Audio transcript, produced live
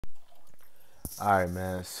All right,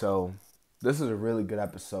 man. So this is a really good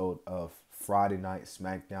episode of Friday Night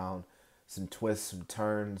Smackdown. Some twists, some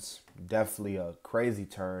turns. Definitely a crazy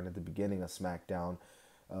turn at the beginning of Smackdown.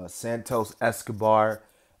 Santos Escobar,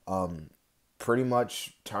 um, pretty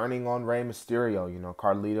much turning on Rey Mysterio. You know,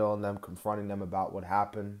 Carlito and them confronting them about what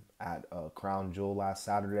happened at Crown Jewel last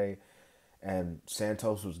Saturday, and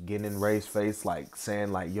Santos was getting in Ray's face, like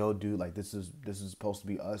saying, like, "Yo, dude, like this is supposed to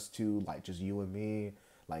be us two, like just you and me,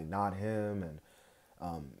 like not him." And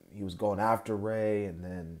he was going after Ray, and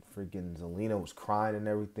then freaking Zelina was crying and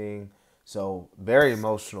everything. So very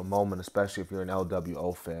emotional moment, especially if you're an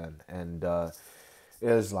LWO fan. And it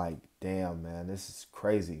was like, damn, man, this is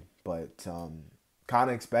crazy. But kind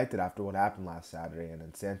of expected after what happened last Saturday. And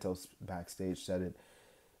then Santos backstage said it.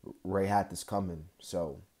 Ray had this coming.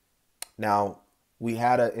 So now we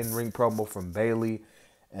had an in-ring promo from Bailey,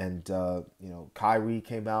 and Kyrie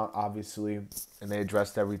came out obviously, and they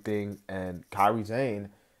addressed everything. And Kyrie Zane,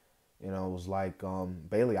 was like,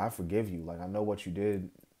 Bailey, I forgive you. Like, I know what you did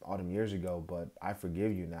all them years ago, but I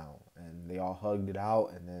forgive you now. And they all hugged it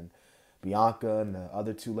out, and then Bianca and the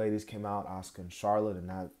other two ladies came out, Asuka and Charlotte, and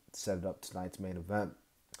that set it up tonight's main event.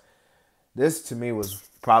 This to me was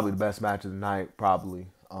probably the best match of the night. Probably,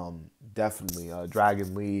 definitely,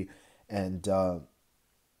 Dragon Lee and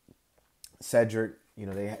Cedric.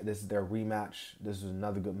 This is their rematch. This is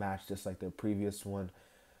another good match, just like their previous one.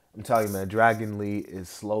 I'm telling you, man, Dragon Lee is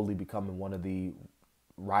slowly becoming one of the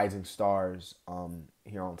rising stars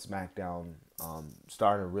here on SmackDown.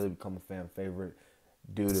 Starting to really become a fan favorite.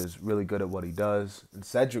 Dude is really good at what he does. And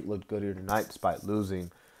Cedric looked good here tonight despite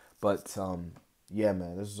losing. But yeah,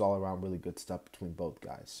 man, this is all around really good stuff between both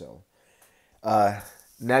guys. So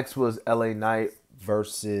next was LA Knight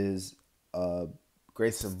versus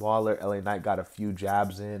Grayson Waller. LA Knight got a few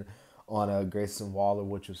jabs in on Grayson Waller,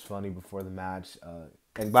 which was funny before the match.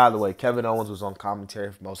 And by the way, Kevin Owens was on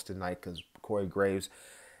commentary for most of the night because Corey Graves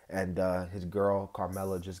and his girl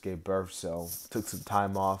Carmella just gave birth, so took some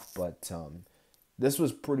time off. But this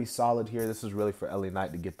was pretty solid here. This was really for LA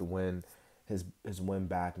Knight to get the win, his win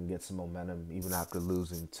back, and get some momentum even after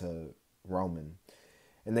losing to Roman.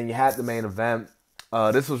 And then you had the main event.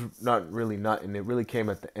 This was not really nothing. It really came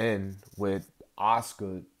at the end with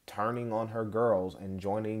Asuka turning on her girls and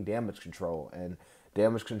joining Damage Control. And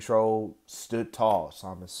Damage Control stood tall. So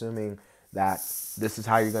I'm assuming that this is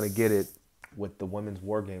how you're going to get it with the Women's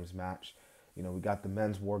War Games match. We got the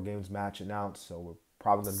Men's War Games match announced, so we're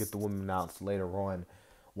probably going to get the women announced later on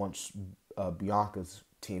once Bianca's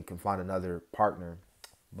team can find another partner.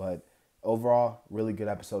 But overall, really good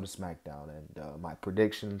episode of SmackDown. And my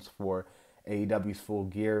predictions for AEW's Full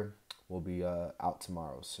Gear will be out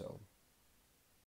tomorrow. So